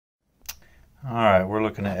Alright, we're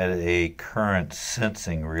looking at a current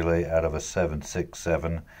sensing relay out of a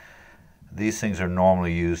 767. These things are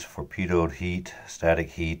normally used for pitot heat,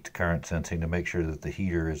 static heat, current sensing to make sure that the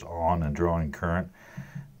heater is on and drawing current.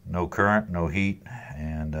 No current, no heat,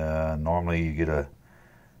 and normally you get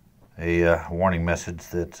a warning message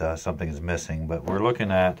that something is missing. But we're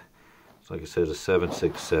looking at, like I said, a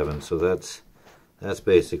 767. So that's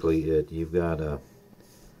basically it. You've got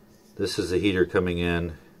this is the heater coming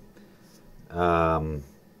in.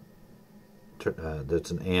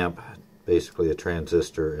 That's an amp, basically a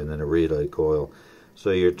transistor, and then a relay coil.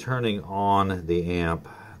 So you're turning on the amp.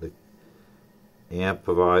 The amp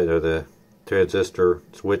provides, or the transistor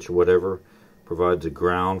switch, whatever, provides a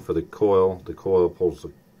ground for the coil. The coil pulls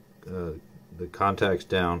the contacts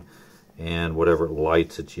down, and whatever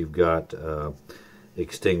lights that you've got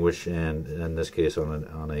extinguish. And in this case, on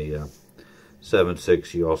a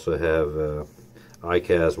 7.6, you also have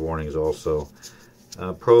ICAS warnings also.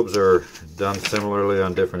 Probes are done similarly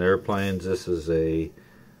on different airplanes. This is a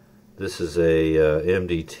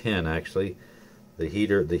MD-10 actually. The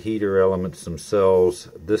heater elements themselves.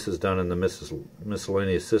 This is done in the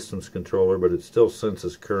miscellaneous systems controller, but it still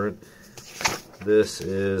senses current. This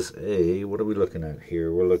is a, what are we looking at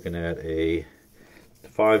here? We're looking at a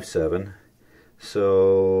 5.7.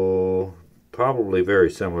 So probably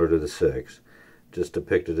very similar to the 6, just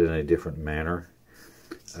depicted in a different manner.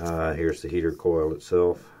 Here's the heater coil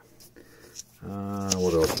itself.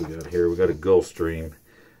 What else we got here? We got a Gulfstream.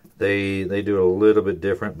 They do a little bit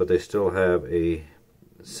different, but they still have a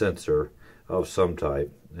sensor of some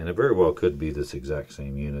type, and it very well could be this exact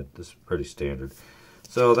same unit. This is pretty standard.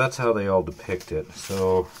 So that's how they all depict it.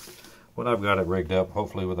 So when I've got it rigged up,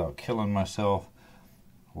 hopefully without killing myself,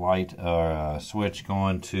 light switch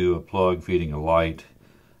going to a plug feeding a light.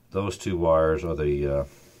 Those two wires are the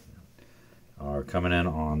are coming in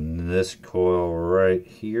on this coil right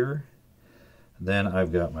here. Then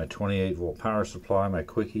I've got my 28 volt power supply, my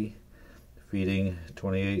quickie, feeding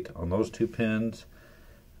 28 on those two pins.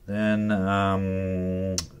 Then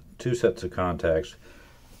two sets of contacts.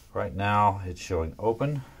 Right now it's showing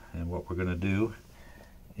open, and what we're going to do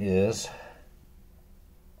is,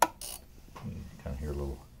 you kind of hear a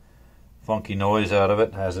little funky noise out of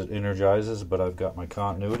it as it energizes, but I've got my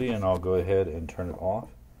continuity, and I'll go ahead and turn it off.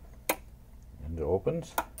 And it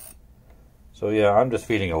opens. So yeah, I'm just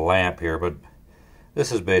feeding a lamp here, but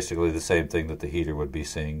this is basically the same thing that the heater would be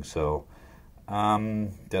seeing. So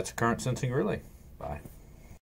that's a current sensing relay. Bye.